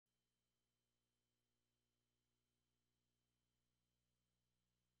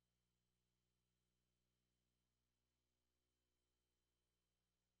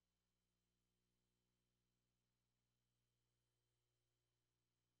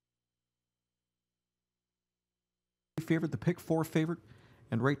favorite, the pick 4 favorite,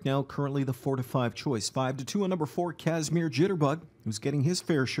 and right now currently the 4-5 choice. 5-2 on number 4, Casimir Jitterbug, who's getting his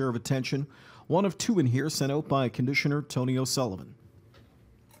fair share of attention. 1 of 2 in here, sent out by Conditioner Tony O'Sullivan.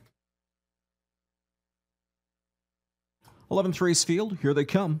 11th race field, here they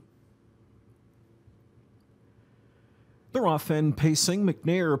come. They're off end pacing.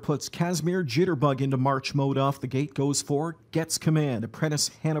 McNair puts Casimir Jitterbug into March mode off the gate, goes forward, gets command.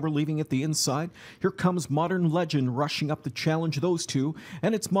 Apprentice Hanover leaving at the inside. Here comes Modern Legend rushing up to challenge those two.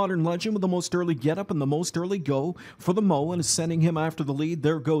 And it's Modern Legend with the most early get up and the most early go for the Mo and is sending him after the lead.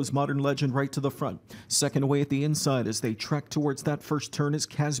 There goes Modern Legend right to the front. Second away at the inside as they trek towards that first turn is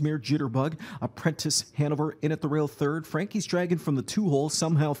Casimir Jitterbug. Apprentice Hanover in at the rail third. Frankie's Dragon from the 2-hole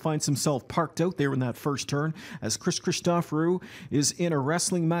somehow finds himself parked out there in that first turn as Christophe is in a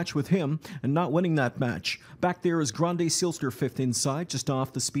wrestling match with him and not winning that match. Back there is Grande Sealster 5th inside, just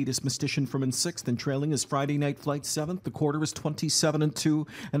off the speed is Mystician from in 6th, and trailing is Friday Night Flight 7th. The quarter is 27-2,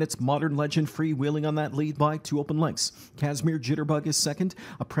 and it's Modern Legend freewheeling on that lead by 2 open lengths. Casimir Jitterbug is 2nd,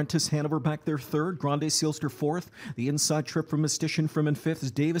 Apprentice Hanover back there 3rd, Grande Sealster 4th. The inside trip from Mystician from in 5th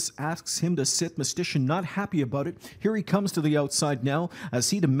as Davis asks him to sit. Mystician not happy about it. Here he comes to the outside now as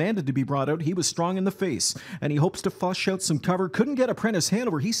he demanded to be brought out. He was strong in the face, and he hopes to flush out some cover. Couldn't get Apprentice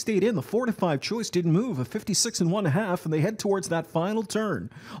Hanover. He stayed in. The 4-5 choice didn't move. A 56 1/2, and they head towards that final turn.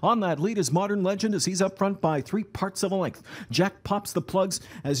 On that lead is Modern Legend as he's up front by 3 parts of a length. Jack pops the plugs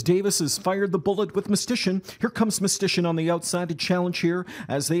as Davis has fired the bullet with Mystician. Here comes Mystician on the outside to challenge here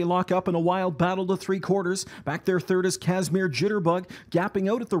as they lock up in a wild battle to 3/4. Back there third is Casimir Jitterbug,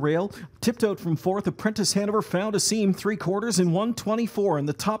 gapping out at the rail. Tipped out from 4th. Apprentice Hanover found a seam 3/4 in 1:24, and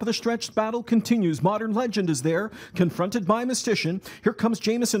the top of the stretch battle continues. Modern Legend is there, confronted by Mystician. Here comes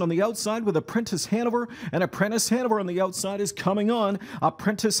Jameson on the outside with Apprentice Hanover, and Apprentice Hanover on the outside is coming on.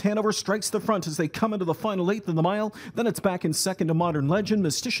 Apprentice Hanover strikes the front as they come into the final 1/8 of the mile. Then it's back in second to Modern Legend.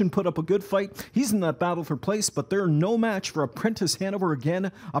 Mystician put up a good fight. He's in that battle for place, but they're no match for Apprentice Hanover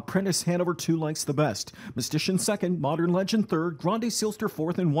again. Apprentice Hanover 2 lengths the best. Mystician second, Modern Legend third, Grande Sealster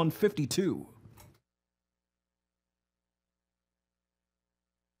 4th in 1:52.